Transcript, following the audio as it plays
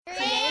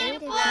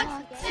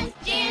Blocks with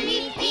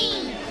Jeremy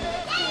Bean.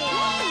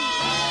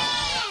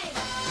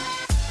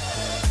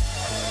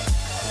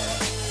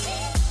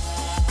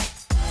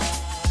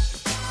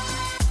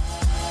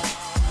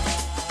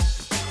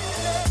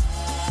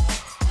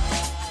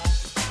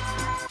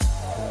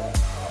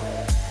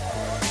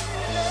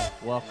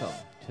 Welcome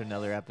to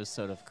another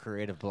episode of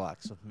Creative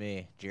Blocks with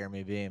me,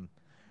 Jeremy Beam.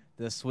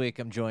 This week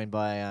I'm joined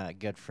by a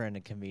good friend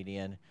and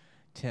comedian,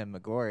 Tim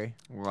McGorry.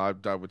 Well,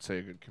 I would say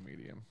a good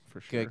comedian, for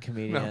sure. Good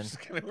comedian. No, I'm just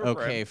kidding. We're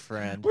Okay,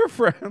 friends. friend. We're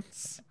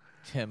friends.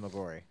 Tim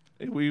McGorry.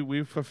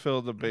 We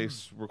fulfill the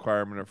base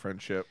requirement of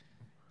friendship.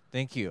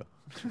 Thank you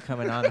for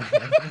coming on.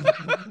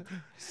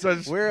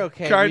 Such We're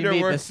okay. kind We of meet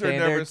the words are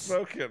never standards.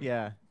 spoken.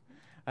 Yeah.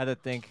 I had to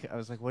think. I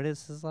was like, what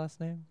is his last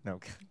name? No.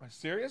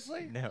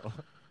 Seriously? No.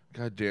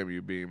 God damn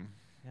you, Beam.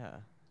 Yeah.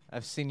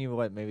 I've seen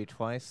you, maybe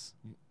twice?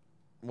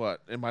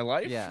 What, in my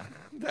life? Yeah.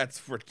 That's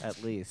for...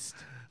 At least.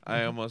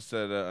 I almost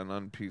said an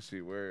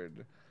un-PC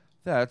word.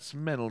 That's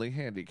mentally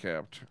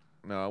handicapped.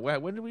 No,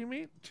 when did we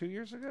meet? 2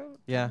 years ago?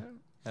 Yeah.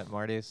 At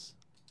Marty's.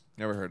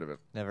 Never heard of it.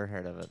 Never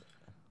heard of it.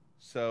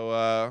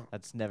 So,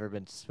 That's never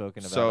been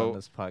spoken about on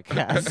this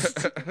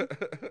podcast.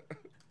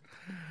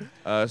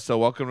 So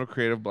welcome to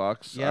Creative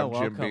Blocks. Yeah, I'm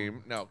welcome. Jim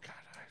Beam. No, God,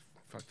 I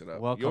fucked it up.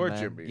 Welcome, You're man.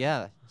 Jim Beam.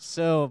 Yeah.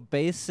 So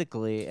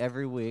basically,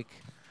 every week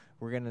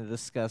we're gonna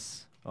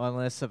discuss. On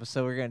this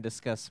episode, we're gonna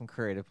discuss some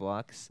creative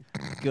blocks,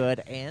 good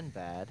and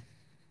bad.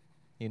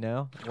 You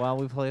know, while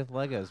we play with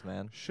Legos,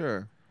 man.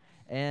 Sure.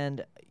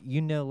 And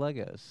you know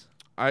Legos.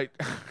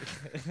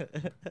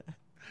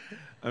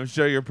 I'm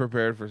sure you're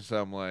prepared for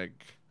some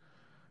like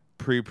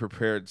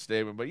pre-prepared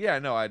statement, but yeah,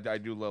 no, I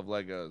do love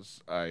Legos.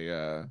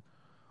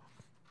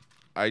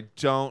 I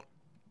don't.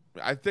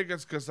 I think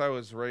it's because I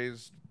was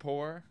raised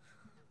poor.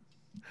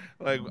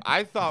 Like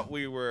I thought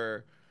we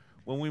were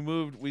when we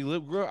moved. We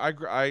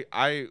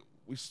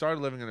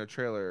started living in a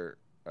trailer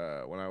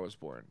when I was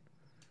born,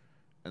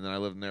 and then I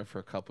lived in there for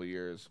a couple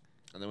years,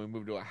 and then we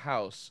moved to a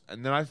house,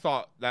 and then I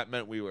thought that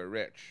meant we were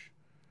rich,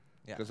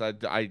 because I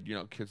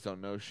kids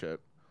don't know shit.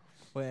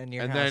 Well, and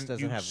your And house then doesn't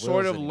you have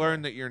sort wheels of anymore.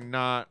 learn that you're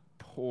not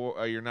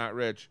poor, you're not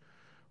rich,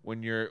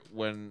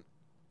 when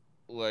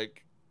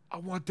like I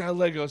want that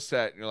Lego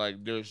set, and you're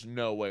like, there's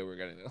no way we're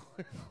getting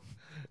it.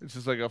 It's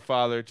just like a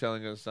father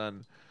telling his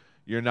son,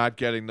 you're not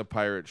getting the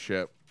pirate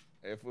ship.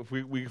 If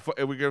we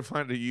can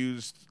find a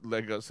used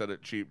Lego set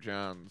at Cheap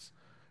John's,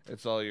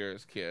 it's all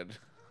yours, kid.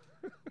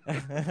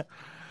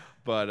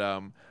 But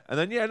and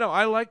then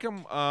I like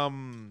them.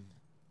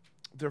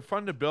 They're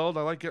fun to build.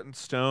 I like getting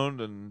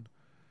stoned and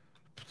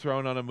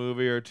thrown on a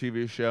movie or a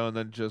TV show, and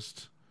then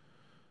just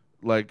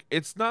like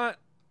it's like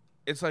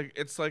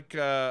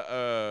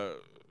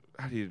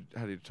how do you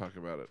talk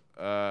about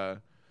it?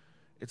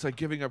 It's like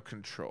giving up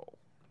control.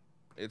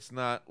 It's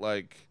not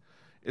like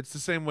it's the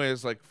same way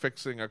as like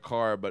fixing a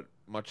car, but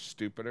much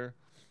stupider.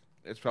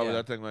 It's probably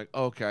that thing like,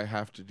 okay, I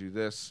have to do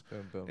this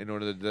Boom, boom. in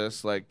order to do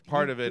this. Like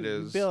part of it You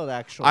is build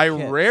actual. I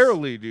kits.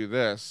 rarely do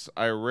this.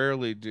 I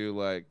rarely do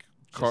like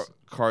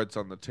cards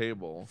on the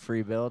table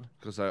free build.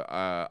 because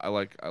I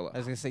like. I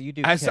was gonna say you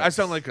do. I kits.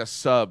 sound like a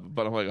sub,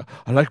 but I'm like,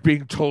 I like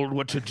being told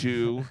what to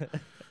do.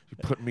 You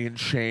put me in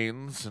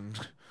chains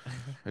and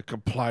I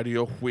comply to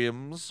your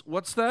whims.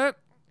 What's that?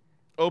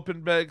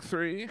 Open bag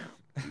 3.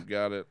 You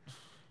got it.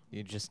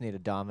 You just need a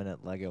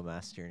dominant Lego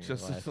master in your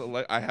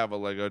life. I have a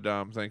Lego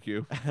Dom. Thank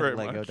you very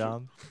Lego much.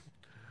 Dom.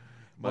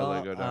 My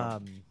Lego Dom.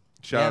 Um,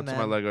 Shout out to my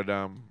man. Lego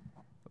Dom.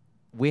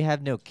 We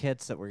have no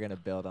kits that we're gonna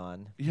build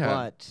on. Yeah.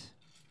 But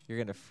you're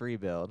gonna free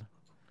build.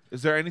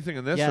 Is there anything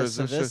in this? Yeah. or is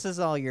So this this just is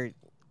all your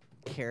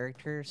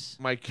characters.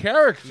 my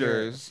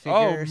characters?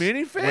 Your figures,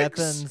 minifigs.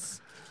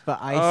 weapons, but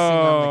icing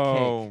on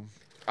the cake.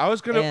 I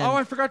was gonna. And-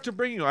 I forgot to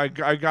bring you. I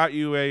got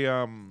you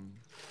a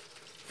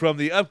from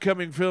the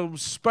upcoming film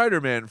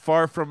Spider-Man: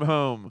 Far From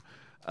Home.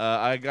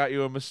 I got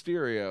you a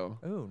Mysterio.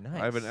 Oh,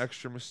 nice. I have an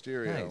extra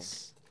Mysterio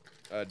Nice.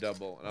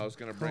 double, and I was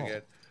gonna bring Cool.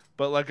 it,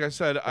 but like I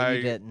said, But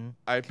you didn't,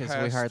 I because we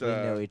passed, hardly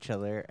know each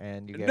other,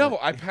 and you No,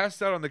 I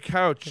passed out on the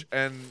couch,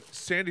 and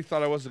Sandy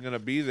thought I wasn't gonna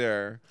be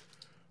there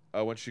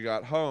when she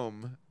got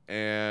home,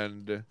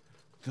 and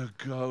the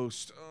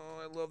ghost.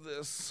 Oh, I love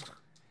this.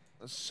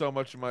 So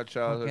much of my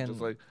childhood, Fucking-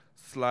 just like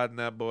sliding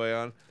that boy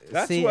on.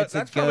 That's See, what. it's a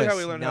That's probably how we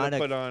ghost, learned how not to a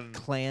put on.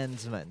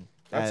 Klansman.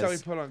 That's how we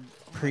as put on.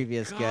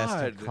 previous guest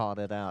had God. called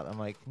it out. I'm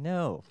like,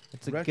 no,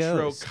 it's a Retro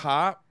ghost.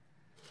 cop.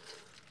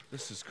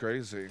 This is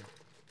crazy.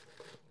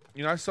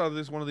 You know, I saw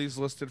one of these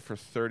listed for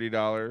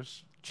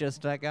 $30.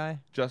 Just that guy.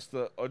 Just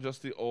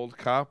the old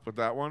cop with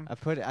that one.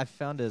 I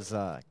found his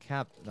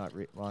cap not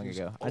long These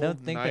ago. I old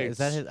don't think that is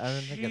that knights. his. I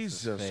don't think it's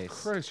his Jesus face.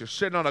 Christ, you're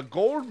sitting on a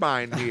gold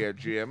mine here,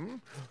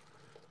 Jim.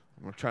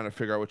 I'm trying to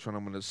figure out which one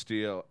I'm going to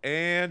steal,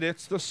 and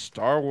it's the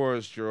Star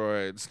Wars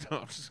droids.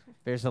 No, I'm just-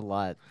 There's a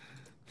lot.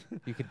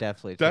 You could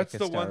definitely. That's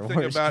take a the one Star thing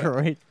Wars about-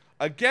 droid.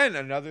 Again,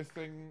 another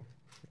thing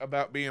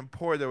about being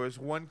poor. There was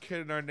one kid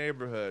in our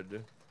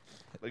neighborhood,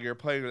 like you're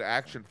playing with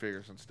action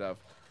figures and stuff.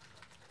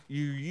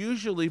 You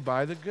usually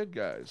buy the good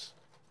guys.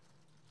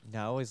 No,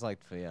 I always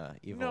liked the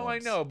evil No,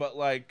 ones. I know, but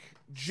like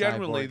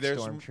generally, Cyborg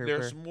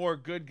there's Stormtrooper. more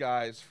good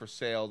guys for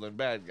sale than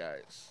bad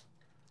guys.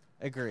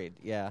 Agreed.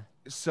 Yeah.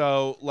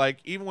 So like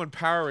even when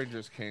Power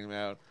Rangers came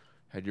out,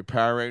 had your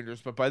Power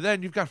Rangers, but by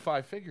then you've got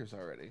 5 figures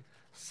already.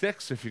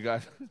 6 if you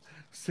got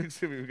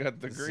 6 if you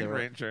got the Green Zero.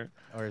 Ranger.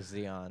 Or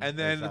Xeon. And Or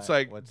then is it's that-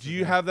 like, what's do his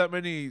you name? have that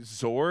many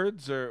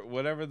Zords or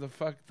whatever the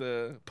fuck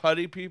the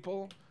putty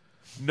people?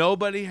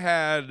 Nobody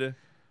had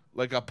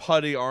like a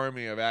putty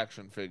army of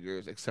action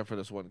figures except for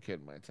this one kid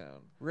in my town.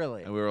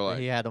 Really? And we were like,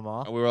 he had them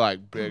all. And we were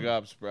like, big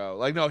ups, bro.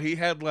 Like, no, he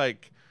had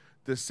like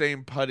the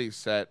same putty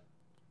set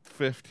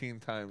 15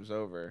 times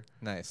over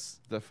Nice.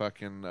 the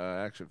fucking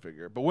action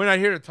figure. But we're not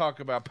here to talk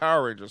about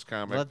Power Rangers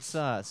comics.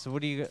 Let's. So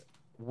what do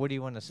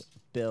you want to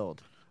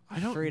build? I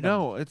don't Freedom.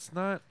 know. It's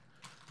not.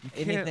 You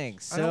can't, Anything.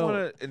 I don't So,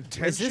 want to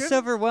intention. Is this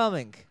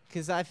overwhelming?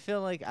 Because I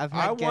feel like I've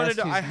I had wanted guests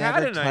to- who's I had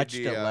never an touched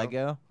idea. a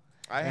Lego.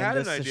 I And had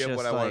an this is idea of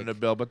what just I wanted to like-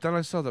 build, but then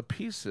I saw the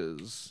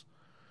pieces,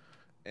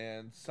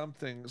 and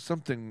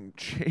something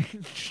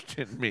changed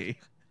in me.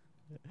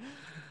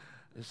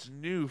 This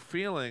new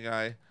feeling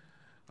I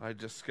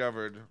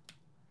discovered.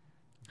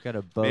 Got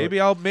a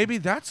boat. Maybe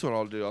that's what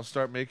I'll do. I'll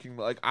start making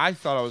like I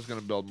thought I was gonna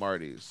build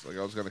Marty's. Like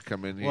I was gonna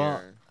come in Well,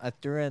 here. I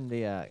threw in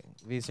the.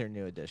 These are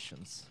new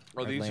editions.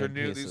 Oh, Or these are land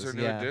new- these pieces. are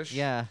new yeah. edition?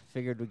 Yeah,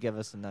 figured would give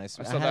us a nice.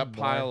 I I saw had that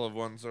more. pile of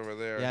ones over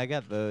there. Yeah, I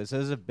got those.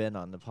 Those have been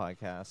on the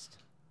podcast.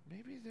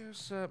 Maybe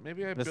there's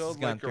maybe I This has build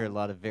gone like through a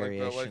lot of like a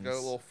variations.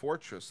 little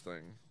fortress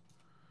thing,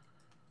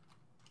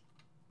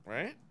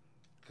 right?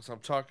 Because I'm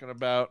talking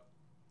about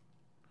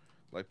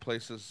like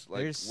places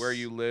like There's- where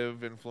you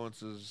live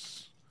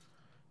influences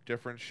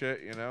different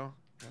shit. You know,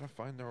 gotta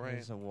find the right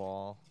There's a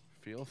wall.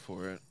 feel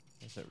for it.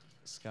 There's a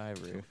sky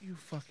roof. Don't you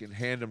fucking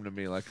hand them to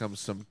me like I'm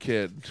some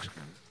kid.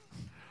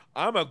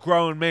 I'm a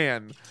grown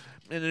man,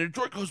 and the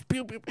droid goes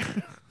pew pew.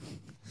 pew.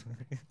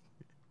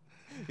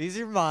 These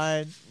are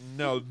mine.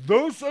 No,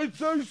 those I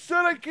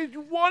said I could.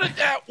 You wanted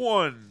that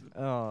one.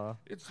 Oh.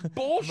 It's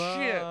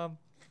bullshit. Mom.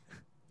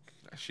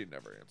 She'd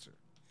never answer.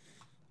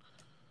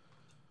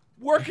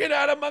 Work it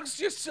out amongst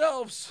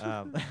yourselves.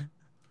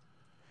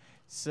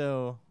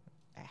 So,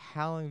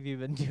 how long have you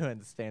been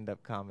doing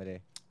stand-up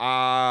comedy?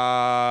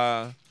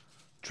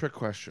 Trick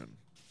question.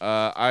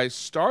 I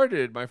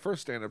started my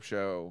first stand-up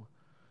show.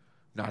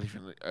 Not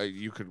even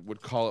you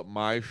would call it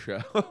my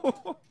show.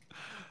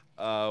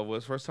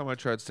 Was first time I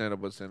tried stand-up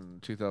was in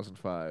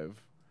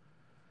 2005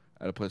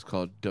 at a place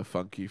called Da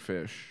Funky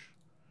Fish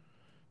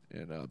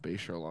in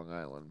Bayshore, Long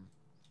Island.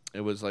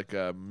 It was like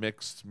a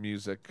mixed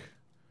music,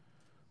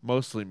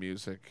 mostly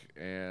music,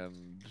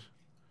 and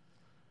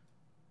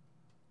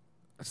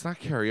it's not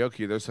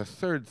karaoke. There's a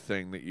third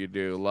thing that you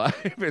do live.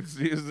 It's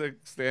music,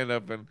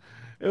 stand-up, and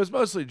it was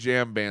mostly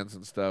jam bands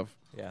and stuff.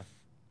 Yeah.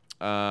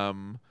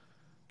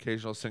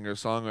 Occasional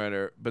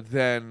singer-songwriter. But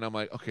then I'm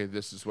like, okay,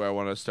 this is where I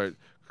want to start.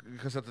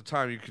 Because at the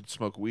time, you could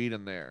smoke weed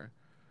in there.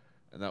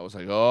 And that was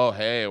like, oh,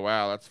 hey,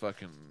 wow, that's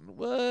fucking,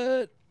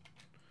 what?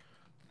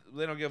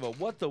 They don't give a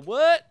what the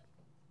what?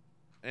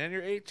 And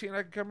you're 18,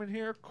 I can come in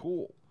here?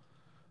 Cool.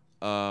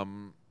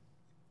 And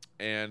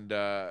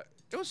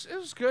it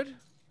was good.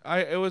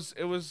 It was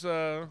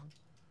a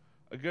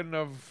good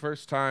enough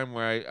first time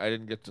where I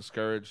didn't get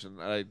discouraged,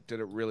 and I did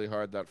it really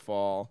hard that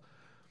fall.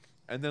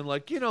 And then,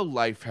 like,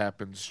 life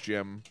happens,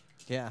 Jim.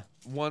 Yeah.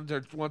 Once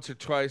or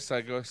twice,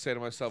 I go say to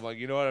myself, like,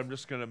 you know what? I'm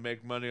just gonna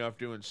make money off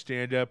doing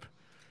stand-up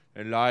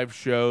and live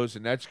shows,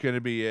 and that's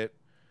gonna be it.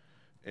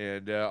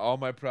 And all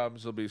my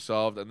problems will be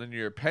solved. And then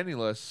you're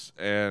penniless,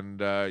 and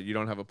you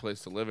don't have a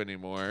place to live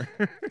anymore.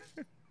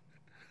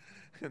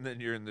 And then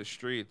you're in the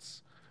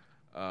streets.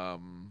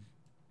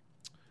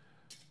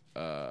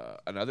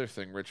 Another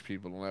thing rich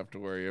people don't have to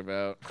worry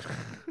about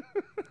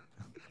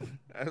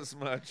as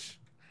much.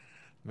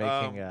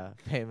 Making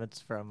payments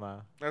from.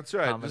 That's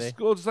right. Comedy.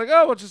 We'll just like,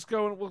 oh, we'll just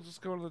go into the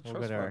We'll trust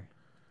get our-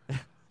 fund.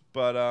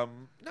 But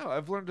no,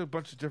 I've learned a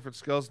bunch of different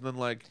skills, and then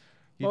like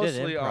You did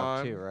mostly improv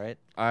on. too, right?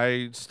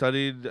 I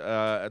studied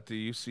at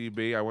the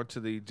UCB. I went to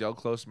the Del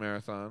Close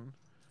Marathon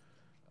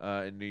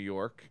in New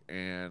York,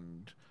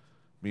 and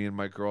me and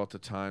my girl at the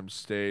time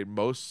stayed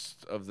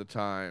most of the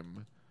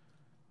time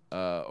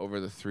over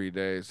the 3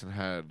 days and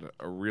had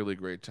a really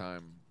great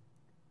time.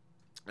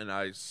 And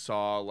I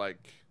saw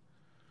like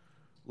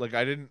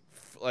I didn't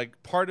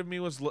like part of me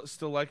was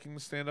still liking the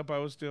stand up I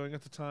was doing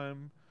at the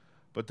time,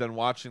 but then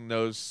watching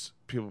those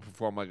people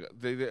perform, like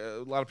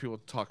a lot of people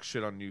talk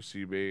shit on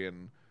UCB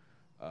and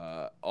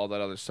all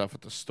that other stuff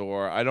at the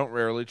store. I don't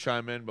rarely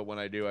chime in, but when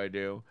I do, I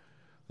do.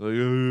 Like,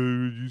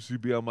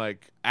 UCB, I'm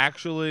like,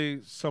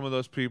 actually, some of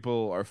those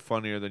people are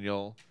funnier than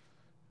you'll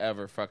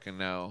ever fucking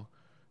know,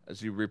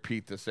 as you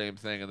repeat the same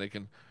thing, and they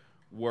can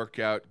work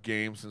out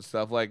games and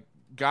stuff. Like,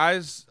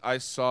 guys I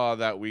saw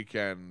that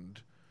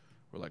weekend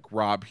were like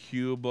Rob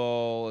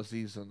Hubel,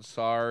 Aziz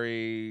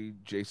Ansari,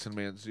 Jason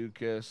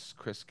Mantzoukas,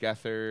 Chris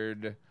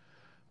Gethard,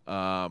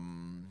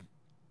 John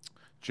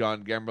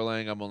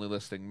Gemberling, I'm only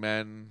listing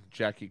men,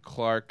 Jackie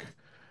Clark,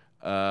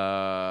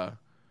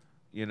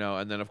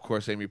 And then of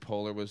course Amy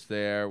Poehler was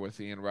there with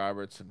Ian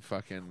Roberts and Of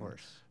fucking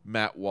course.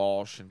 Matt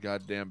Walsh and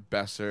goddamn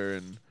Besser,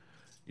 and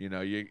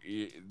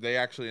they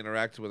actually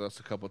interacted with us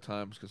a couple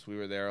times because we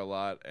were there a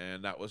lot,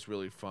 and that was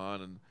really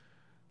fun. And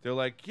they're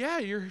like, "Yeah,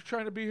 you're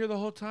trying to be here the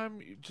whole time."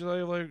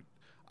 Like,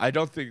 I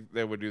don't think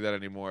they would do that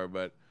anymore,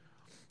 but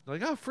they're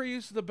like, "Oh, free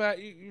use of the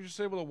bat. You're just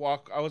able to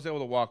walk." I was able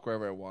to walk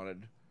wherever I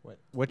wanted,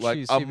 Which like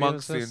UCB amongst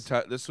was the this?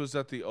 entire. This was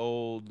at the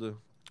old.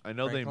 I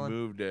know Franklin? they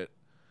moved it.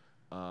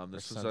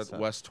 This was Sunset? at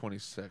West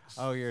 26.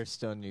 Oh, you're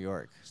still in New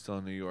York. Still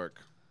in New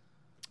York.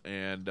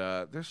 And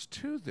there's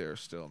two there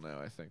still now,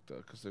 I think,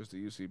 though, because there's the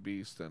UC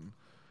Beast and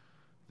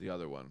the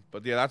other one.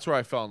 But, yeah, that's where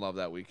I fell in love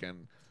that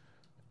weekend.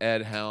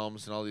 Ed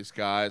Helms and all these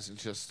guys. And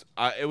just,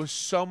 it was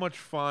so much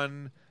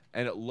fun,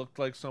 and it looked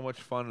like so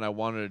much fun, and I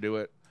wanted to do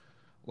it,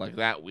 like,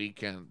 that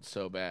weekend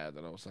so bad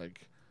that I was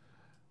like,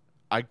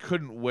 I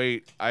couldn't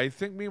wait. I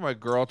think me and my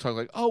girl talked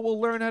like, oh,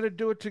 we'll learn how to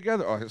do it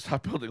together. Oh, I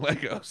stopped building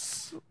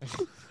Legos.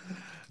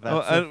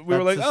 And we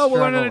were like, oh,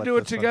 we'll learn how to do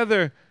it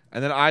together.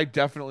 And then I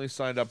definitely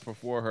signed up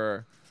before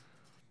her.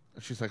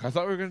 And she's like, I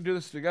thought we were going to do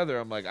this together.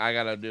 I'm like, I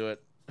got to do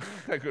it.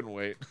 I couldn't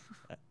wait.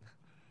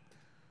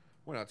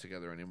 We're not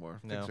together anymore.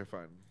 No. Things are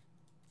fine.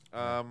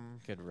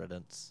 Good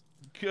riddance.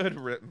 Good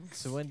riddance.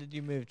 So when did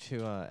you move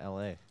to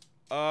L.A.?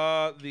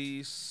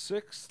 The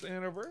 6th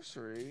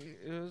anniversary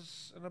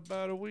is in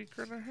about a week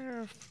and a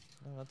half.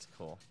 Oh, that's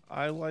cool.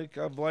 I've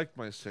liked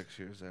my 6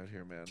 years out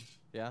here, man.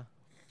 Yeah?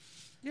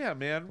 Yeah,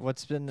 man.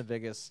 What's been the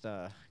biggest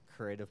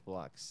creative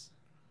blocks?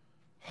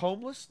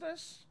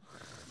 Homelessness?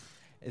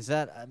 Is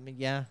that, I mean,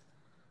 yeah.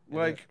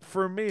 Like,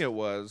 for me it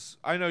was.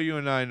 I know you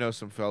and I know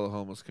some fellow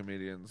homeless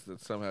comedians that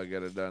somehow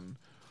get it done.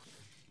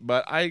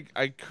 But I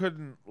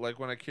couldn't, like,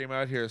 when I came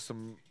out here,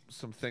 some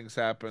things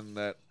happened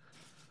that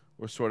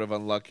were sort of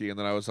unlucky, and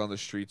then I was on the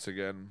streets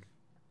again.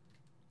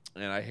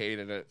 And I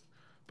hated it.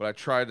 But I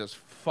tried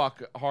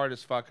hard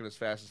as fuck and as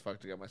fast as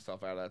fuck to get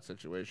myself out of that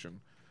situation.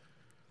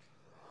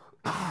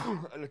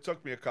 And it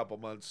took me a couple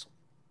months.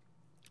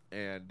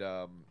 And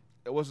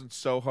it wasn't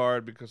so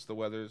hard because the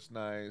weather's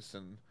nice,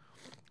 and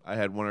I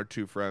had one or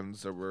two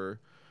friends that were,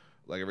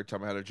 like, every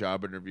time I had a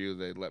job interview,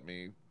 they'd let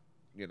me,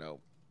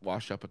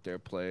 wash up at their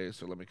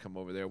place or let me come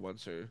over there one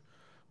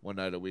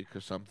night a week or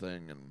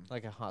something. And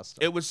Like a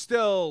hostel. it was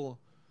still,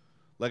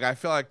 like, I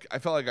felt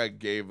like I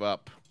gave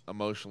up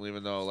emotionally,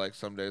 even though, like,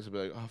 some days I'd be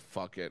like, oh,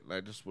 fuck it. And I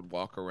just would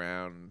walk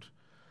around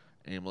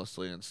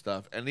aimlessly and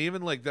stuff. And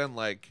even, like, then,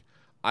 like,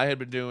 I had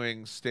been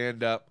doing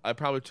stand-up. I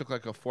probably took,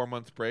 like, a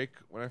 4-month break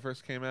when I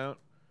first came out.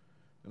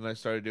 And I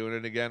started doing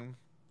it again.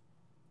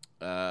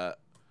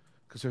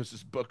 Because there was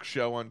this book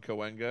show on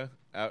Cahuenga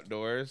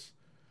outdoors.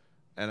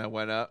 And I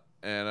went up,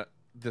 and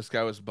this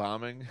guy was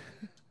bombing.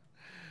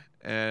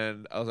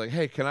 And I was like,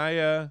 hey, can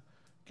I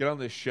get on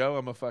this show?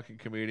 I'm a fucking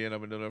comedian.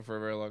 I've been doing it for a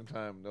very long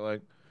time. They're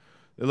like,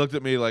 they looked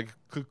at me like,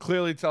 could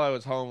clearly tell I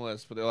was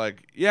homeless. But they're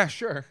like, yeah,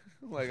 sure.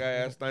 Like, I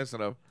asked nice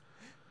enough.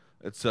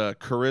 It's a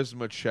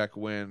charisma check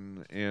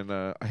win. And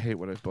I hate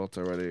what I built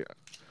already.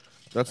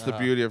 That's the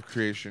beauty of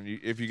creation.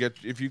 If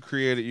you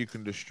create it, you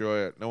can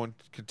destroy it. No one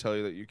can tell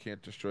you that you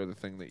can't destroy the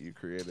thing that you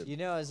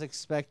created. I was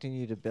expecting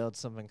you to build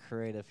something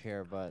creative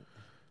here, but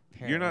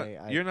You're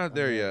not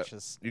there yet.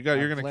 You're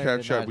gonna I've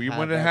catch learned up. to not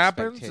When have it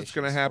happens, it's expectations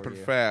gonna for happen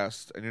you.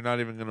 fast, and you're not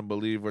even gonna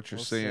believe what you're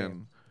We'll see.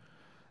 seeing.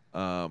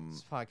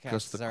 This podcast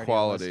Because is the already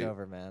quality. almost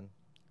over, man.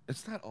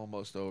 It's not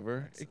almost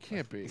over. It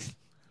can't be.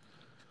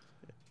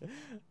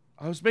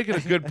 I was making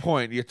a good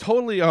point. You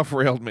totally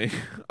off-railed me.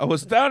 I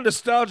was down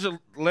nostalgia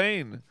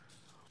lane.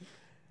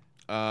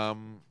 What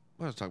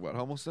was I talking about?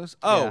 Homelessness?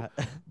 Oh, Yeah.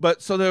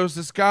 but so there was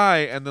this guy,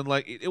 and then,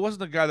 like, it wasn't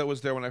the guy that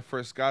was there when I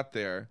first got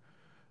there.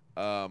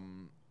 But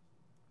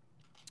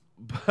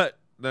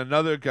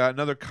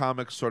another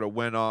comic sort of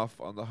went off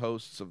on the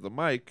hosts of the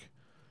mic,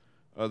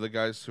 the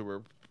guys who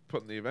were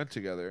putting the event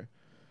together.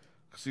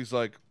 Because he's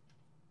like,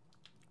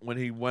 when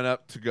he went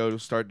up to go to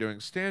start doing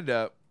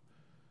stand-up,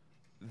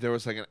 there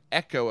was like an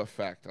echo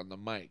effect on the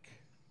mic,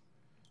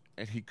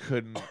 and he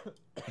couldn't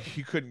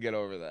get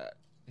over that.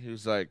 He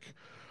was like,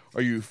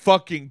 are you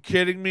fucking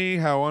kidding me?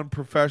 How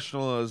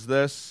unprofessional is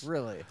this?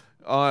 Really?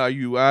 Are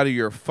you out of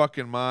your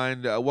fucking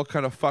mind? What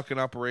kind of fucking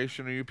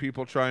operation are you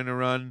people trying to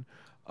run?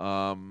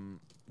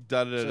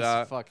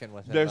 Just fucking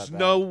with him. There's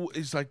about that.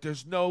 he's like,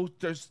 there's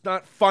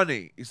not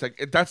funny. He's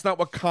like, that's not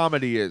what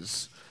comedy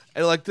is.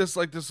 And this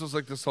was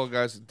like this whole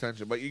guy's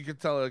intention. But you could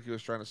tell like he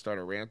was trying to start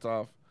a rant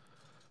off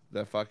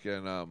that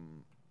fucking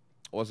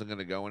wasn't going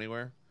to go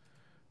anywhere.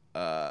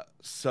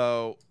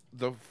 So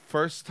the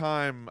first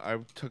time I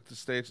took the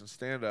stage and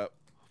stand up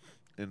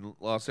in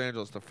Los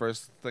Angeles, the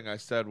first thing I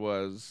said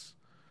was,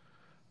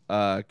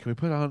 can we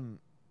put on,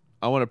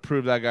 I want to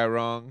prove that guy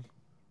wrong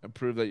and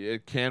prove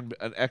that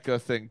an echo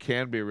thing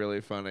can be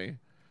really funny.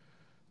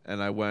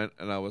 And I went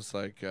and I was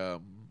like,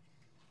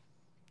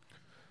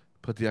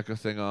 put the echo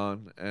thing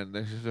on, and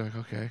they just like,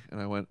 okay. And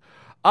I went,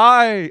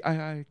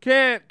 I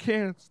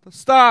can't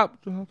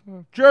stop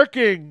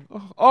jerking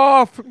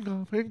off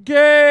in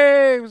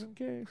games.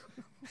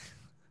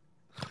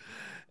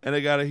 And I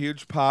got a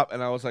huge pop,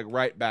 and I was like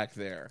right back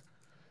there.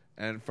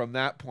 And from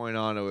that point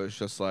on, it was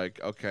just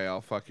like, okay,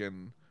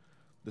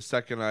 the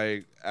second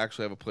I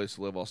actually have a place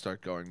to live, I'll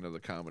start going to the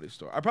Comedy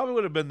Store. I probably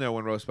would have been there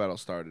when Roast Battle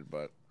started,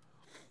 but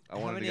I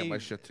wanted to get my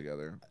shit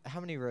together.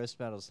 How many roast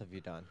battles have you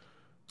done?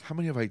 How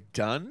many have I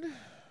done?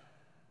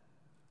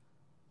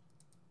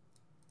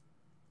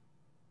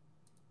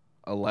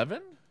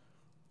 11?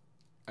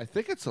 I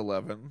think it's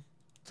 11.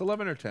 It's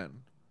 11 or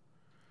 10.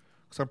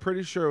 Because I'm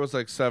pretty sure it was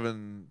like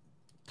 7-1,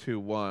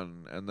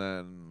 and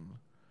then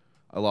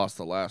I lost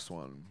the last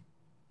one.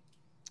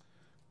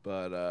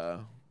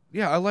 But,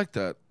 yeah, I like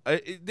that.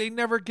 They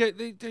never get,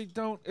 they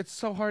don't, it's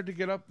so hard to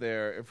get up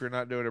there if you're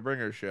not doing a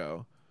bringer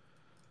show.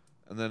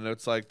 And then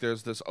it's like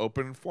there's this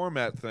open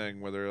format thing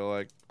where they're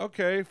like,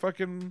 okay,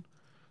 fucking,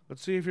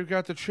 let's see if you've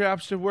got the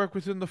chops to work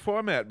within the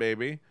format,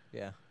 baby.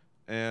 Yeah.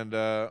 And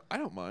I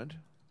don't mind.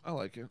 I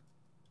like it.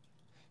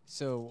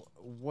 So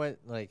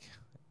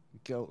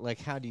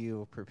how do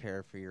you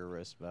prepare for your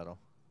roast battle?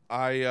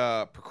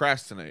 I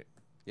procrastinate.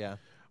 Yeah.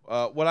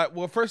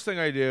 First thing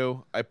I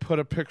do, I put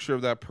a picture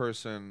of that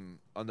person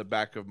on the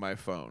back of my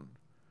phone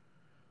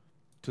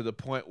to the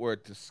point where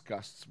it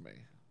disgusts me.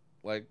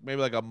 Like maybe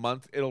like a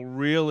month, it'll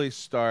really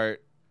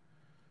start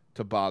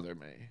to bother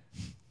me.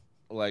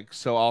 Like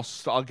so,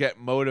 I'll get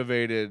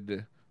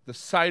motivated. The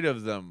sight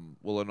of them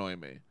will annoy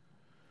me.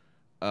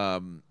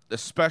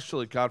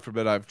 Especially, God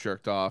forbid, I've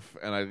jerked off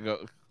and I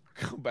go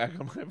back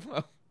on my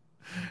phone,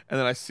 and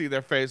then I see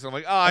their face and I'm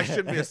like, oh, I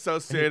shouldn't be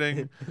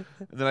associating. And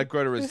then I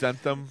grow to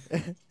resent them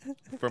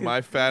for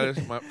my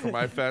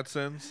fat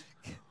sins.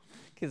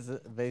 Because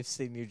they've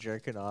seen you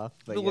jerking off.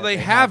 But Well, yet they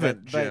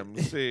haven't, but- Jim.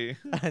 See,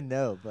 I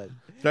know, but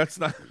that's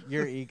not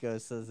your ego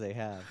says they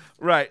have.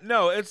 right.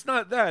 No, it's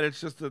not that.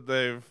 It's just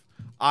that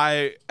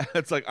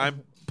it's like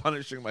I'm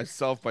punishing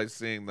myself by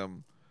seeing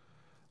them.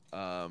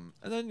 And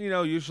then,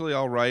 usually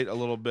I'll write a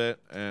little bit,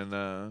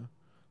 and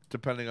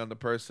depending on the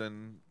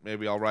person,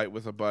 maybe I'll write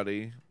with a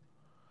buddy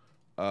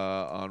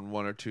on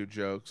one or two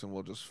jokes, and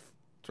we'll just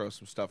throw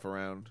some stuff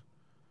around,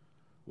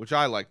 which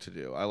I like to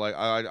do. I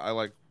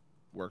like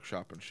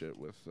workshop and shit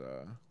with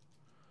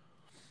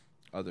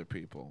other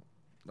people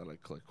that I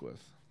click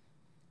with.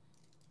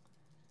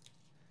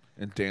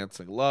 And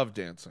dancing. Love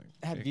dancing.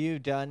 Have you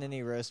done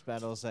any roast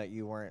battles that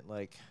you weren't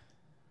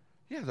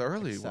Yeah, the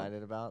early one.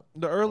 excited about?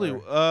 The early,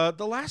 Or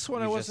the last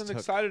one I you just wasn't took-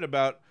 excited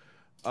about.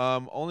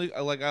 Only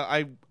like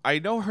I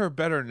know her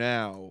better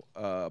now,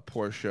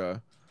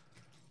 Portia.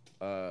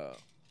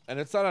 And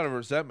it's not out of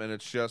resentment.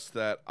 It's just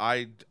that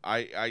I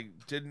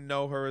didn't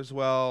know her as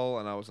well,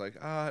 and I was like,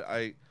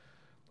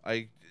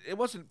 it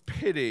wasn't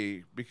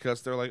pity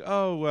because they're like,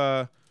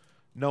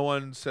 no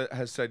one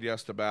has said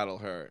yes to battle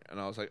her, and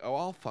I was like, oh,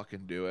 I'll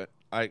fucking do it.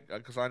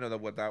 Because I know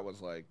what that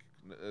was like.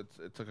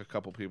 It took a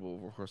couple people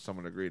before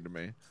someone agreed to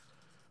me.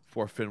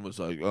 Before Finn was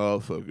like, oh, I'll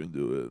fucking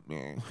do it.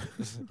 No.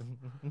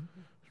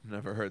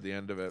 Never heard the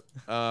end of it.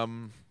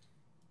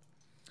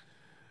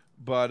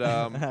 But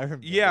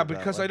yeah, that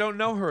because one. I don't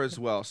know her as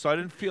well, so I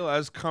didn't feel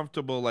as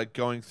comfortable like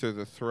going through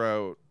the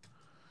throat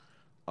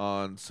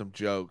on some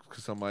jokes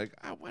because I'm like,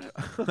 I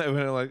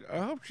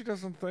hope she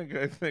doesn't think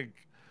I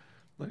think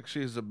like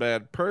she's a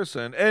bad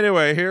person.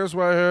 Anyway, here's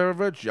why her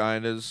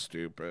vagina's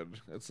stupid.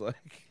 It's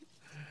like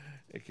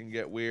it can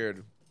get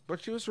weird,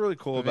 but she was really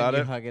cool But then about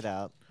you it. hug it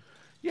out.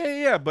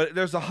 Yeah. But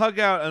there's a hug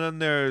out, and then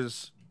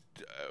there's,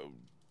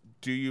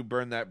 do you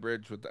burn that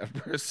bridge with that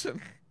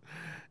person?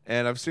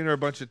 And I've seen her a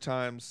bunch of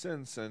times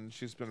since, and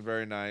she's been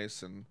very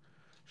nice, and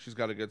she's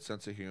got a good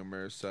sense of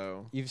humor.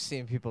 So You've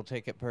seen people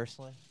take it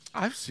personally?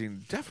 I've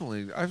seen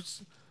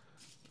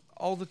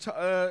all the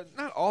time,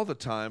 not all the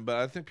time, but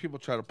I think people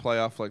try to play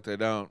off like they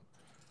don't.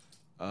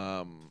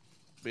 But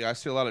yeah, I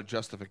see a lot of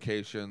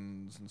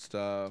justifications and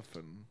stuff,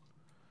 and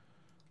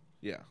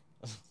yeah.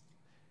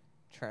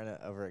 Trying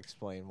to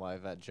over-explain why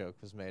that joke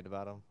was made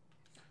about him.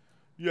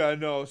 Yeah, I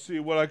know. See,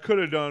 what I could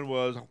have done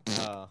was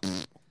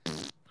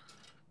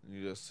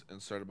you just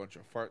insert a bunch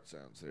of fart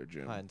sounds there,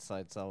 Jim.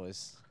 Hindsight's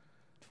always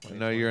I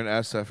know you're an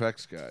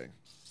SFX guy.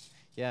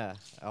 Yeah,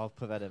 I'll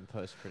put that in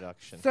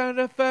post-production. Sound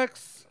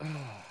effects.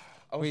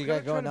 What you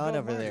got going on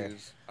over there?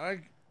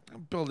 I'm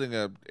building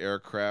an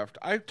aircraft.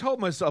 I told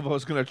myself I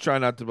was going to try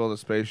not to build a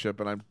spaceship,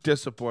 and I'm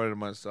disappointed in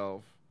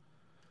myself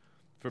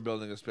for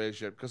building a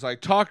spaceship because I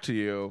talked to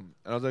you,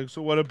 and I was like,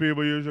 so what do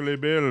people usually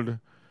build?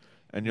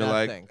 And you're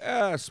Nothing.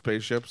 like,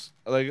 spaceships.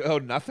 Like, oh,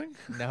 nothing?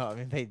 No, I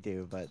mean, they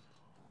do, but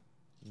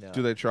no.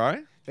 Do they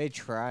try? They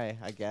try,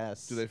 I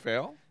guess. Do they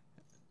fail?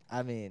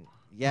 I mean,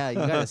 yeah, you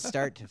got to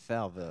start to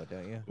fail, though,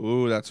 don't you?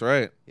 Ooh, that's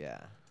right. Yeah.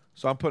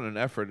 So I'm putting an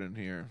effort in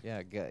here.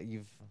 Yeah,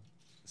 you've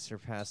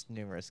surpassed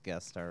numerous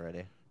guests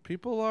already.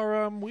 People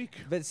are weak.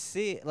 But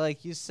see,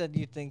 like you said,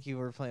 you think you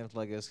were playing with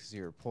Legos because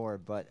you were poor,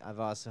 but I've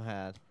also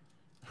had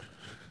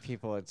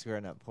people that's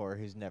grown up poor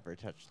who's never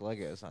touched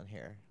Legos on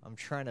here. I'm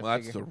trying to Well,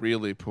 that's figure... the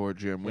really poor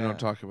Jim. We Yeah. don't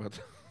talk about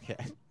that.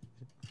 Yeah.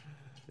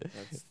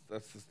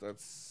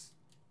 That's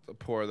the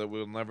poor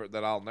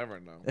that I'll never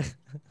know.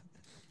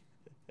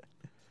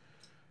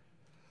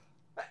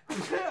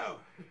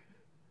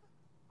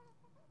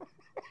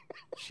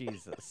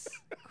 Jesus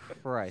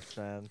Christ,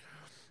 man.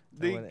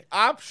 The wouldn't-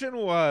 option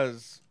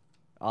was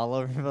all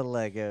over the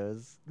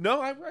Legos.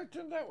 no, I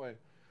turned that way.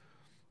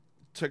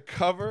 To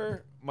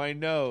cover my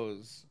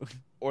nose,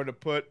 or to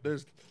put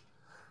this.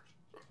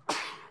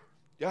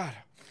 God,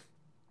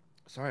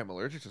 sorry, I'm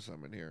allergic to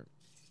something here.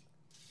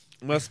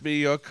 Must be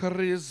your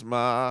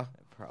charisma.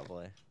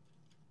 Probably.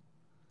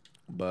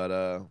 But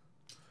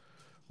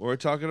what we're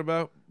talking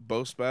about?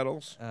 Boast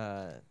battles.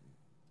 Fuck,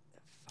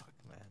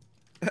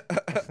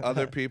 man.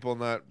 Other people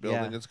not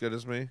building Yeah. as good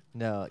as me.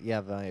 No, yeah,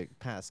 my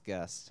past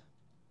guest.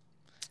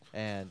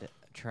 And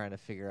trying to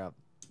figure out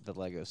the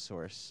Lego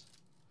source.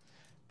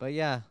 But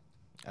yeah,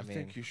 I mean,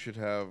 think you should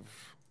have.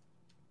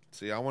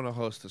 See, I want to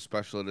host a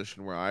special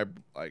edition where I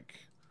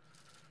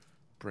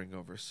bring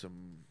over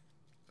some,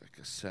 like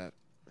a set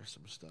or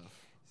some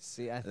stuff,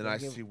 see, I and I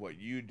think see what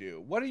you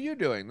do. What are you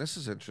doing? This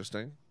is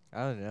interesting.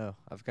 I don't know.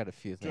 I've got a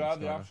few things. Do I have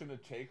the going on. option to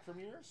take from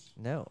yours?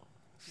 No.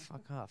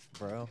 Fuck off,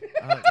 bro.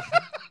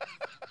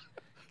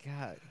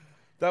 God.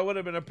 That would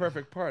have been a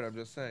perfect part. I'm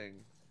just saying.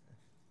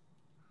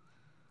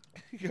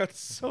 You got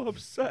so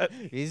upset.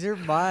 These are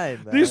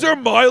mine, man. These are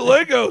my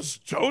Legos.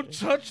 Don't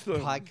touch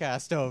them.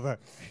 podcast over.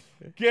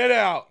 Get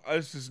out.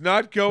 This is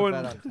not Put going.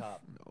 that on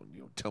top. No, you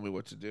don't tell me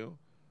what to do.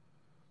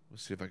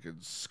 Let's see if I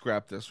can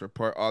scrap this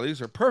report. Oh,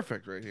 these are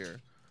perfect right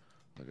here.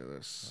 Look at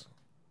this.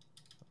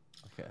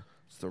 Okay.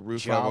 It's the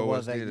roof I've Jawa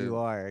always that needed. you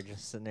are,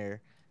 just sitting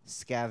there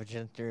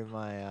scavenging through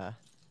my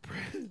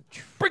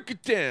Break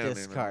it down.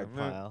 discard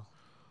pile.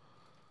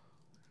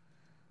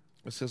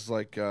 This is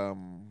like Let's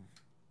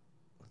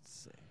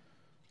see.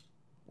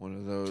 one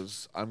of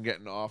those I'm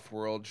getting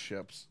off-world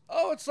ships.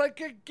 Oh, it's like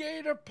a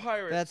gator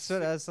pirate. That's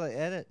what I was like.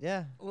 Edit,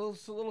 yeah,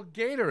 It's a little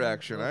gator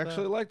action. I little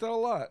actually bit. like that a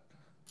lot.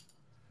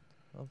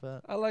 a little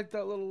bit. I like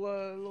that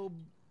little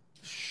I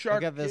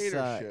shark got this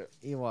gator shit.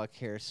 Ewok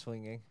hair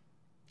swinging.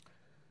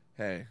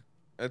 Hey,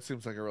 that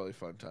seems like a really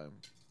fun time.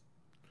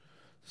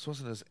 This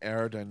wasn't as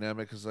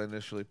aerodynamic as I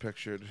initially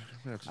pictured. I'm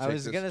gonna have to I take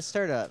was this, gonna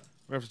start up.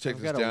 we're gonna have to take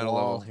I've this got down a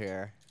wall level.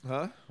 here.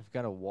 Huh? I've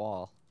got a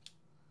wall.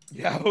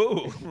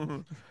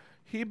 Yahoo!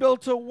 He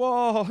built a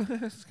wall.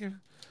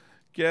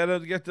 Get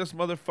this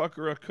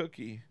motherfucker a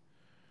cookie.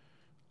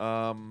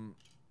 Yeah,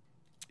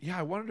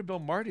 I wanted to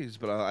build Marty's,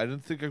 but I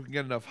didn't think I could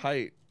get enough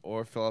height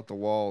or fill out the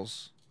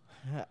walls.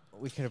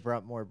 We could have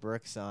brought more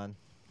bricks on.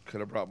 Could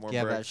have brought more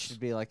Yeah, that bricks. should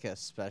be like a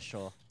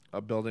special.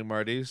 Building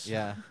Marty's.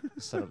 Yeah,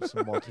 set up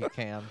some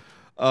multicam.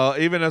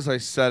 Even as I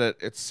said it,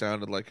 it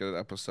sounded like an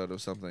episode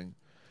of something.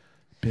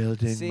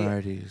 Building See,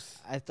 Marty's.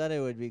 I thought it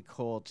would be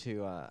cool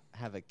to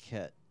have a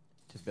kit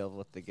to build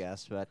with the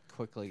guests, but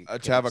quickly To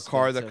get have a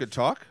car that expensive. could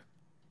talk?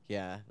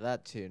 Yeah,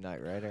 that too,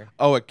 Knight Rider.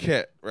 Oh, a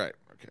kit. Right.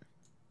 Okay.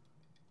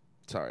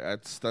 Sorry,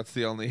 that's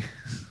the only.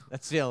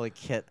 That's the only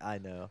kit I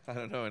know. I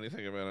don't know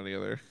anything about any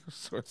other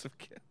sorts of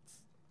kits.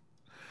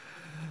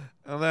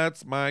 And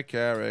that's my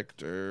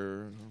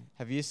character.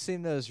 Have you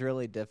seen those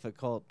really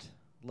difficult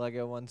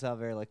Lego ones out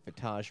there, like the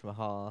Taj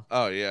Mahal?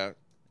 Oh yeah,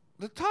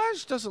 the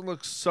Taj doesn't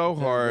look so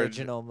The hard.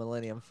 original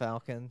Millennium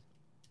Falcon.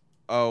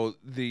 Oh,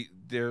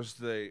 there's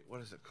the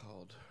what is it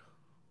called?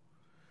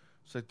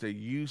 It's like the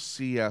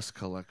UCS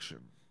collection.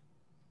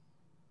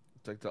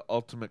 It's like the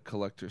Ultimate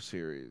Collector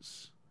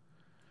Series.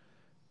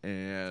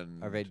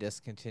 And Are they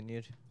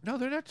discontinued? no,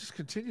 they're not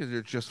discontinued.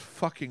 They're just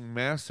fucking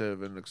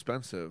massive and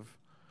expensive.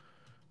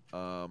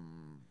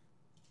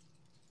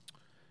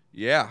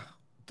 Yeah,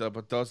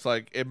 but those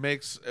like it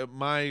makes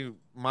my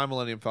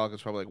Millennium Falcon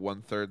is probably like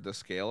 1/3 the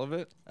scale of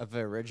it. Of the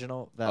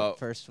original, that Oh.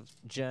 first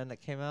gen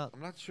that came out?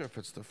 I'm not sure if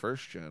it's the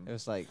first gen. It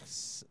was like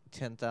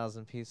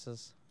 10,000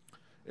 pieces.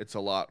 It's a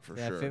lot for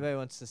Yeah, if sure. anybody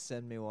wants to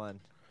send me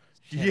one,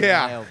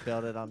 Yeah. I'll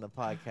build it on the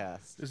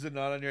podcast. Is it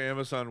not on your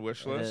Amazon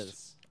wish It list?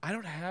 is. I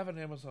don't have an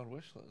Amazon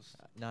wish list.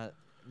 Not.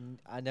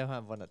 I know I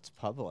have one that's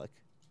public.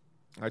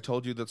 I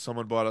told you that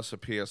someone bought us a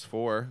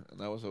PS4, and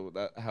that was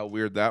how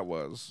weird that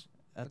was.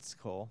 That's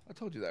cool. I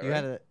told you that, You right?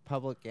 had a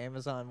public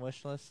Amazon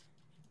wish list,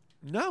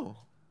 No,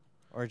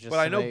 or just? but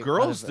I know somebody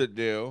girls out of that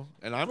do,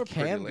 and I'm a pretty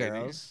Cam lady.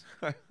 girls.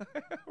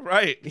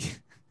 Right. it?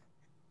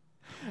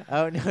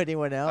 I don't know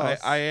anyone else.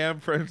 I am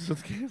friends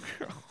with game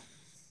girls.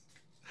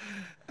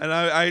 And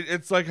I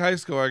it's like high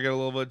school. I get a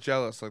little bit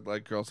jealous.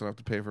 Like girls don't have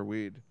to pay for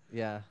weed.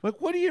 Yeah, Like,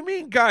 what do you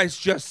mean, guys?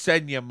 Just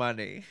send you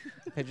money.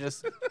 it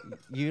just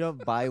you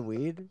don't buy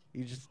weed.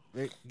 You just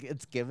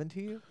it's given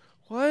to you.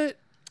 What?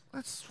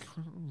 That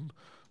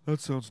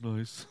sounds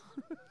nice.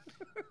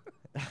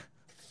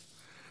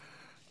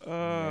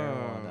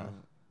 Marijuana.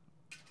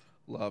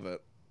 Love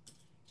it.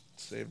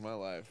 Saved my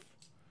life.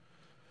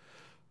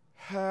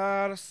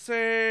 How to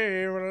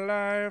save a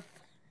life.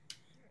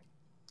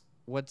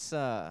 What's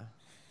some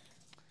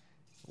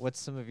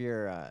of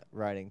your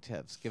writing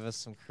tips? Give us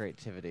some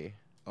creativity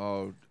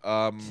Oh,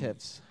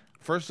 tips.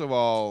 first of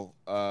all,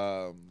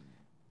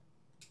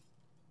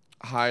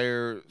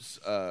 hire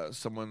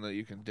someone that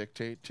you can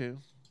dictate to.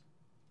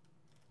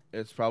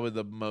 It's probably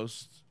the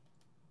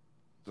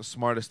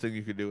smartest thing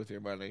you could do with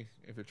your money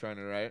if you're trying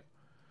to write.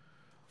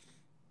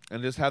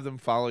 And just have them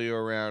follow you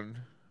around,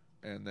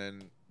 and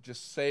then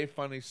just say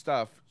funny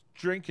stuff.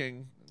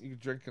 Drinking, You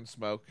drink and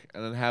smoke,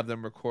 and then have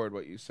them record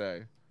what you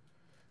say,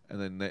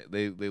 and then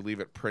they leave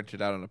it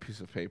printed out on a piece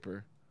of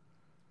paper.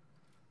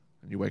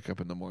 And you wake up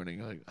in the morning,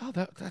 you're like, oh,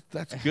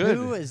 that's good.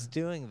 Who is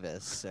doing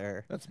this,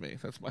 sir? That's me.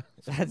 That's my.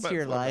 That's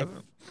your life?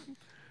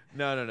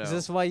 No. Is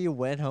this why you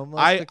went homeless?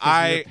 I-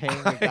 Because you're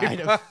paying a guy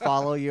to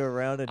follow you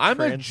around and I'm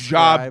a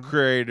transcribe? job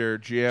creator,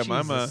 GM.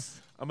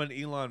 Jesus. I'm an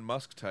Elon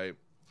Musk type.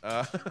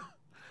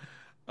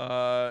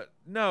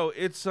 No,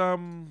 it's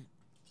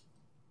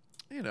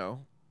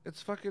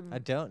it's fucking I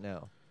don't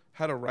know.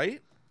 how to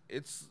write.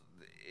 It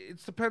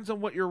depends on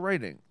what you're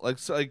writing. Like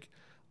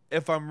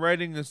if I'm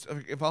writing this,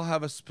 if I'll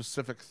have a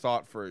specific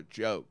thought for a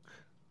joke,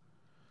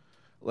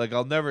 like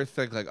I'll never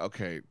think like,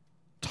 okay,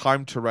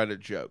 time to write a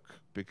joke,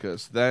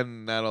 because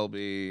then that'll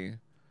be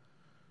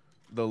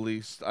the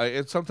least.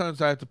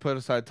 Sometimes I have to put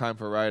aside time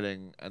for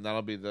writing, and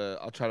that'll be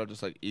I'll try to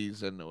just like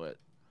ease into it.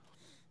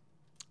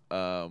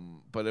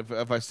 But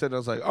if I sit and I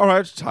was like, all right,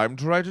 it's time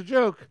to write a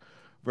joke,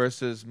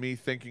 versus me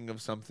thinking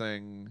of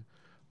something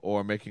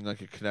or making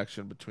like a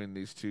connection between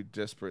these two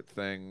disparate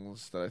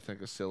things that I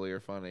think is silly or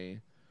funny,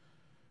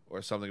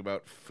 or something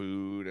about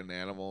food and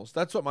animals.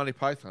 That's what Monty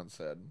Python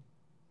said.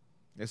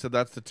 They said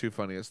that's the two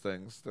funniest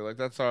things. They're like,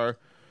 that's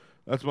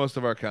most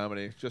of our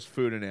comedy, just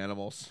food and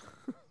animals.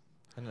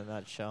 In a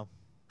nutshell.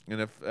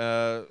 And if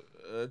a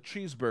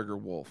cheeseburger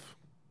wolf,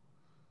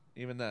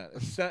 even that,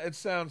 it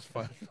sounds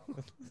fun.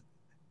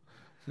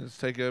 Just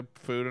take a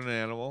food and an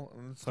animal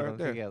and Put start them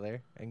there.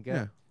 together and go.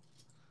 Yeah.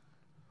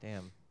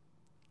 Damn.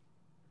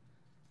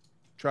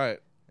 Try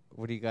it.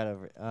 What do you got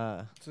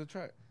over? So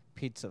try it.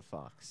 Pizza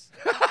Fox.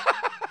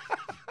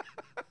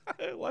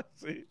 Let's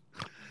see.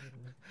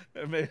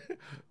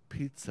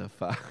 Pizza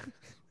Fox.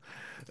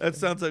 That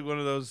sounds like one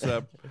of those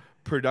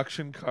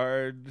production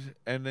card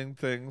ending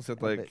things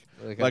that like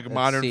a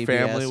Modern CBS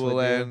Family will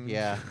would do. end.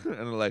 Yeah. And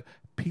they're like,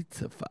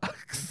 Pizza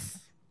Fox.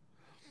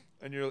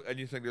 And you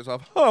think to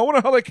yourself, I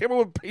wonder how they came up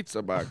with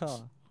Pizza Box.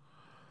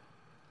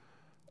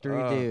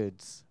 Three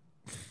dudes.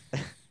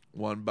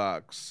 One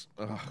box.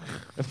 Ugh.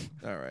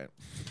 All right.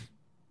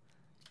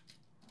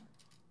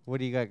 What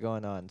do you got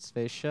going on?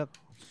 Spaceship?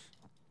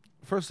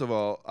 First of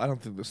all, I don't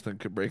think this thing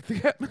could break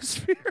the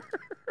atmosphere.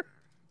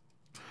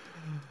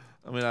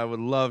 I mean, I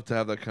would love to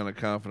have that kind of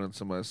confidence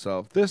in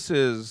myself. This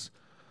is,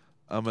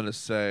 I'm gonna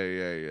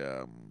say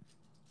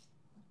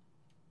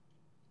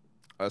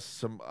I'm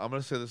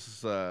gonna say this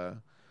is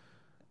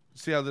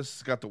see how this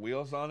has got the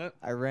wheels on it?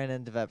 I ran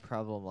into that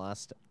problem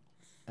last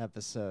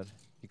episode.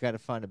 You got to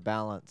find a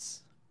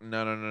balance.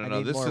 No.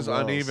 need This more is wheels.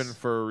 uneven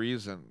for a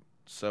reason.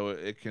 So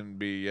it can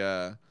be,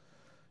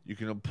 you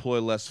can employ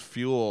less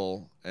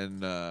fuel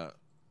and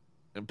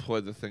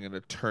employ the thing in a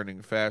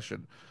turning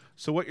fashion.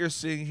 So what you're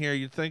seeing here,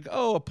 you'd think,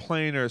 oh, a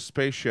plane or a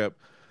spaceship.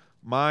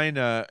 Mine,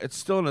 it's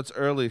still in its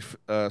early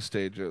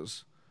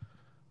stages.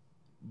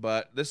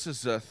 But this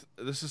is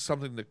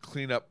something to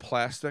clean up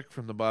plastic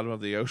from the bottom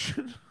of the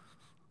ocean.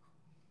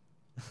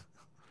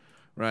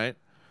 Right?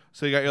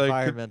 So you got your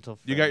Environmental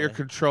you got your friendly.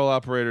 control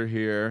operator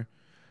here,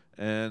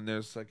 and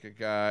there's like a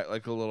guy,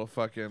 like a little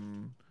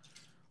fucking,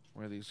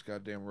 where are these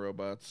goddamn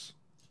robots?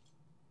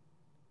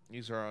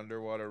 These are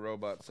underwater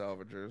robot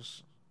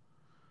salvagers.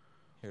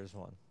 Here's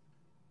one.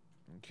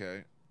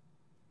 Okay.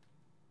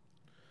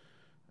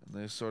 And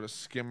they sort of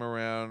skim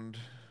around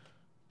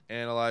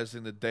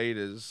analyzing the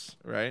datas,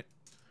 right?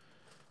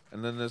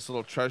 And then this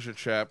little treasure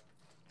chest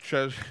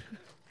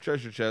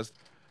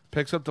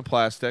picks up the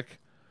plastic.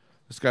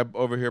 This guy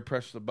over here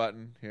presses the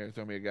button. Here,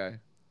 throw me a guy.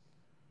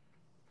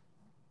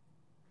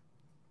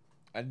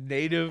 A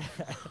native,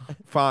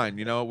 fine.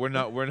 You know, we're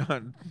not.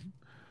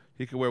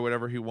 He can wear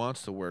whatever he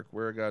wants to work.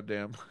 We're a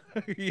goddamn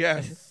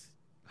yes.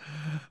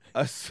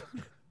 Us.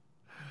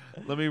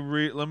 Let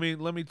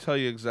me tell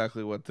you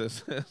exactly what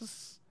this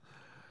is.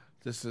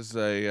 This is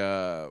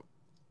a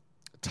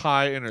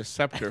TIE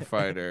Interceptor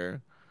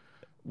fighter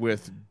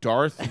with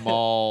Darth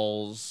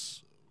Maul's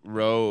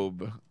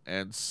robe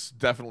and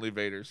definitely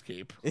Vader's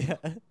cape.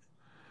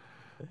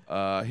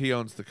 Yeah. He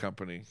owns the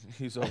company.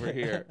 He's over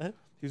here.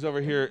 He's over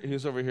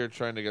here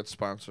trying to get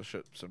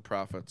sponsorships and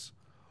profits.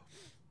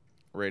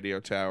 Radio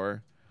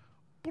tower.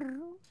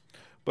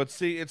 But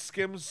see, it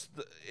skims.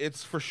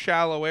 It's for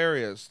shallow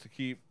areas to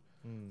keep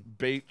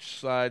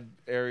beachside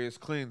areas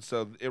clean.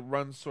 So it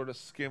runs sort of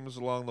skims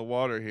along the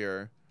water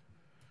here.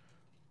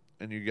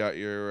 And you got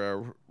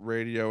your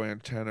radio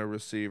antenna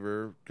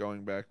receiver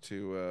going back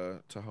to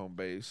home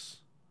base,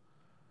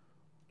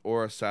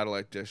 or a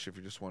satellite dish if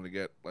you just want to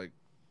get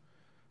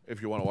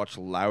if you want to watch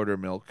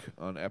Loudermilk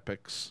on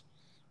Epix.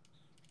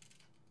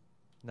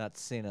 Not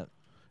seen it.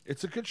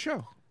 It's a good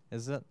show.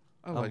 Is it?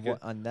 I like it.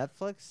 On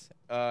Netflix?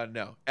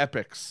 No,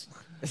 Epix.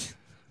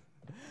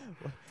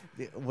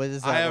 What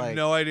is that I have like?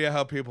 no idea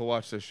how people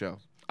watch this show.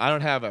 I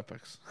don't have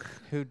Epix.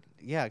 Who?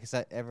 Yeah, because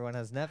everyone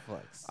has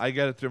Netflix. I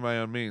get it through my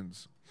own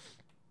means.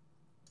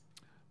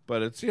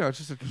 But it's it's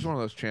just one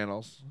of those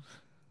channels.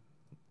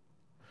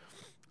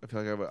 I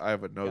feel like I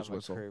have a nose Got my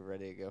whistle. curry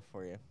ready to go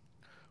for you.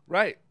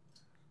 Right.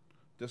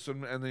 This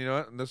one, and you know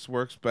what? And this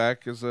works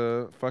back as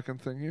a fucking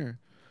thing here.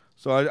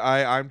 So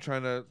I'm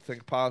trying to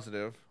think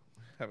positive.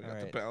 Haven't got the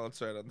Alright.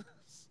 balance right on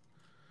this.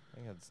 I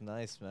think that's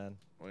nice, man.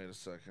 Wait a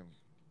second.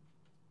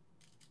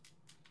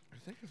 I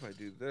think if I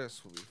do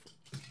this, we'll be.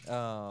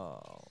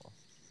 Oh.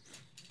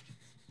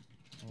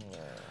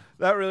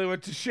 That really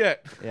went to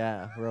shit.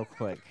 Yeah, real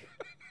quick.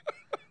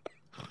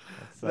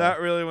 That's,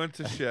 That really went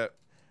to shit.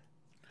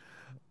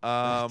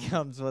 that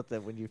comes with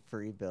it when you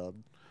free build.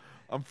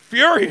 I'm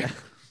furious.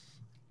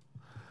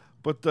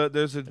 But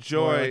there's a It's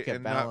more joy like a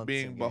in not balancing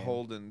being game.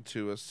 beholden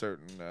to a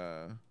certain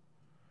That's-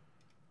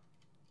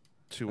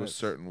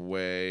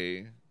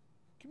 way.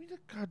 Give me the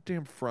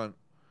goddamn front.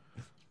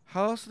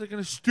 How else are they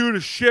gonna steer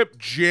the ship,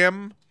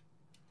 Jim?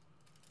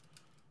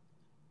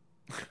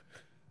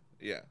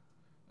 Yeah,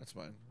 that's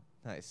mine.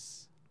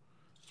 Nice.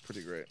 It's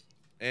pretty great.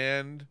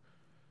 And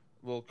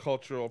little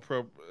cultural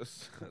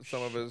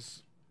some of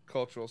his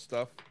cultural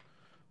stuff.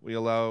 We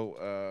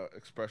allow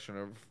expression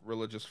of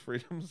religious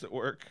freedoms at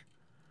work,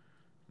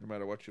 no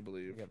matter what you You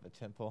believe. got the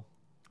temple.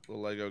 The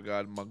Lego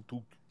god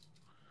Mangtuk.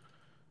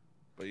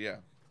 But yeah,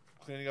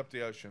 cleaning up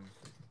the ocean.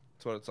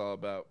 That's what it's all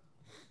about.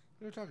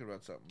 We were talking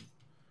about something.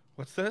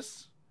 What's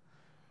this?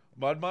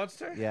 Mud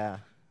monster? Yeah.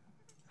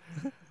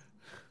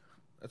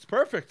 That's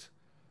perfect.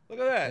 Look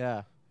at that.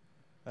 Yeah.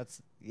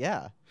 That's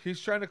yeah. He's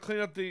trying to clean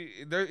up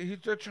he's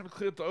trying to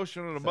clean up the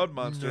ocean of the mud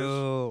monsters.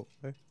 No.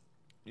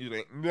 He's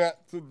like,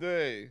 not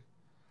today.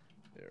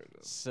 There it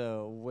is.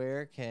 So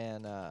where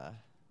can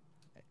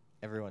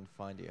everyone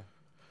find you?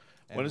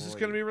 And When is this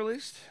will going to you- be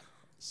released?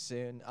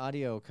 Soon.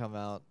 Audio come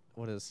out.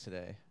 What is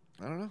today?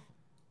 I don't know.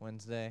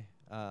 Wednesday.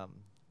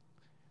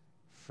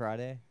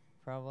 Friday,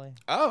 probably.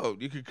 Oh,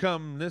 you could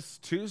come this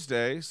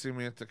Tuesday. See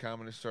me at the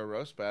Comedy Store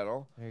Roast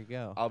Battle. There you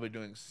go. I'll be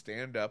doing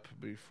stand-up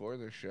before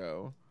the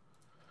show.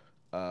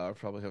 I'll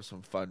probably have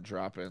some fun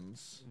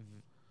drop-ins.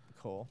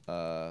 Cool.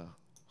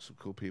 Some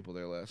cool people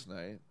there last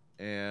night.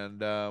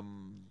 And,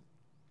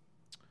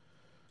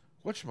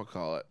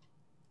 whatchamacallit?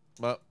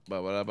 I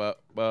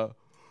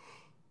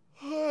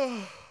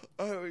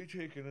haven't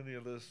taken any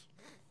of this.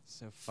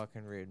 So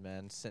fucking rude,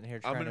 man. Sitting here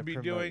I'm trying going to to be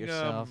promote doing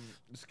yourself.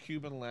 this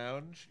Cuban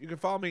Lounge. You can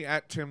follow me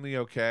at Tim the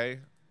OK.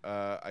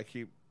 I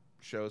keep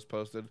shows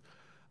posted.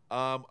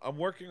 I'm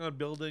working on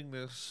building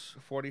this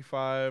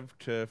 45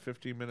 to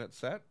 50 minute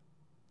set.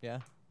 Yeah.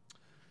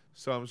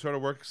 So I'm sort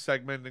of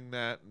segmenting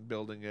that and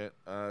building it.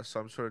 So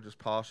I'm sort of just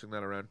polishing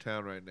that around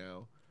town right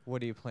now.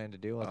 What do you plan to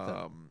do with it?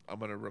 I'm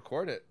going to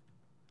record it.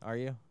 Are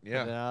you?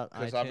 Yeah, Put it out,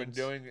 because I've been iTunes?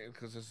 doing it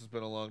because this has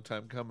been a long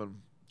time coming,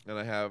 and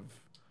I have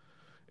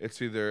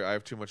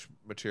too much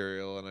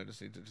material and I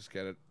just need to just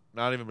get it.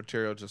 Not even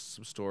material, just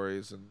some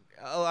stories, and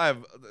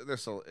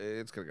it's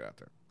gonna get out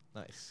there.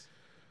 Nice.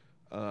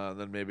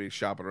 Then maybe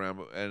shop it around,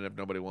 and if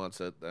nobody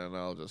wants it, then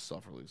I'll just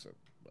self-release it.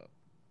 But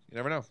you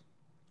never know.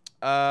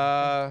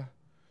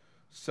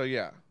 So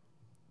yeah,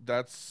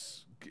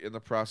 that's in the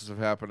process of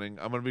happening.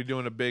 I'm gonna be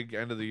doing a big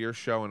end of the year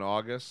show in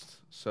August.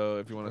 So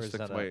if you want to Where's stick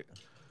that to my, at?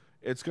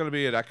 it's gonna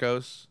be at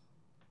Echoes.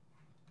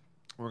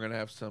 We're gonna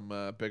have some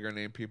bigger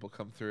name people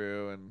come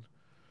through, and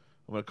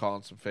I'm gonna call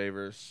in some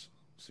favors,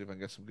 see if I can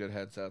get some good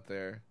heads out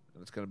there.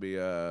 And it's gonna be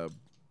a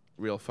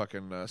real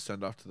fucking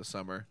send off to the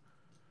summer.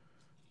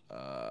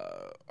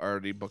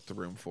 Already booked the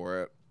room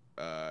for it,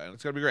 and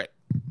it's gonna be great.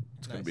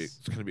 It's gonna be Nice.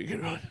 a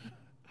good one.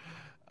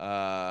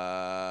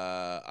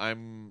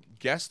 I'm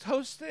guest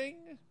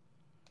hosting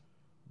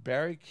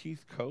Barry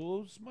Keith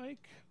Cole's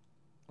mic.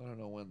 I don't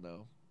know when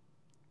though.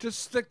 Just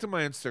stick to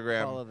my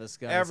Instagram. All of this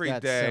guys every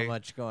got day. so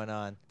much going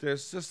on.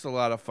 There's just a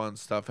lot of fun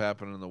stuff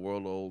happening in the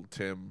world of old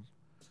Tim.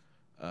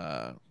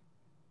 Well,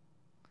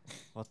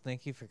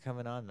 thank you for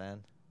coming on,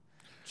 man.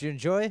 Did you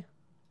enjoy?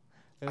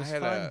 It was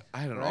fun. I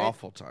had an right?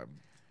 awful time.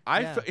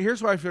 Yeah.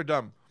 Here's why I feel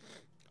dumb.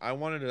 I've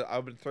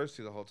been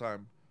thirsty the whole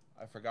time.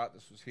 I forgot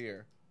this was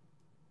here.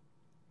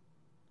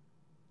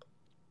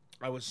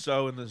 I was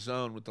so in the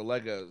zone with the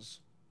Legos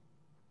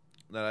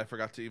that I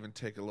forgot to even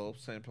take a little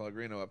San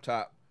Pellegrino up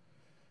top.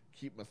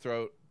 Keep my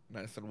throat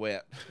nice and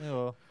wet.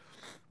 Oh.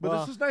 But Well,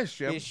 this is nice,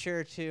 Jim. Be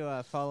sure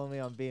to follow me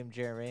on Beam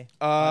Jeremy.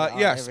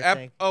 Yes.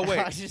 Everything. Oh wait.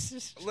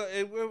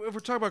 If we're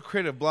talking about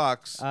creative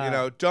blocks,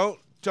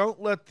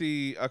 don't let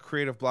the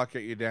creative block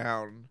get you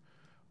down,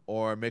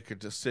 or make a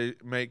decision.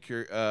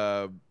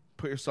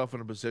 Put yourself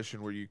in a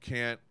position where you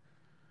can't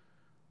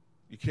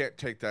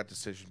take that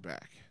decision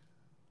back.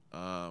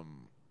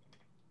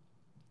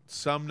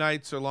 Some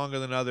nights are longer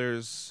than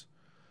others.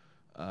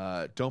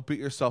 Don't beat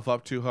yourself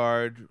up too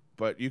hard,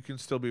 but you can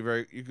still be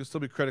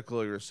critical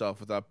of yourself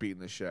without beating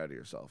the shit out of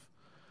yourself.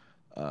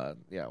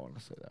 Yeah, I want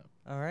to say that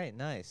All right,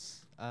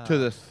 nice.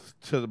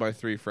 to my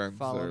three friends. that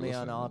Follow are me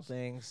on listening to all this.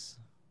 things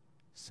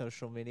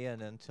social media,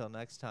 and until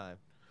next time.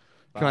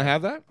 Can I Bye.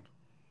 have that?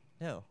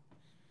 No.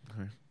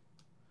 Okay.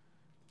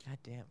 God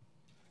damn.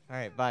 All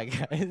right, bye,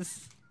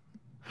 guys.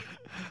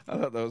 I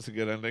thought that was a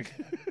good ending.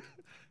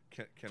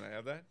 Can I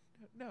have that?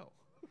 No.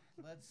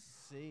 Let's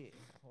see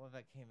what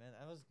that came in.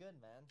 That was good,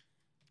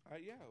 man.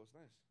 Yeah, it was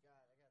nice.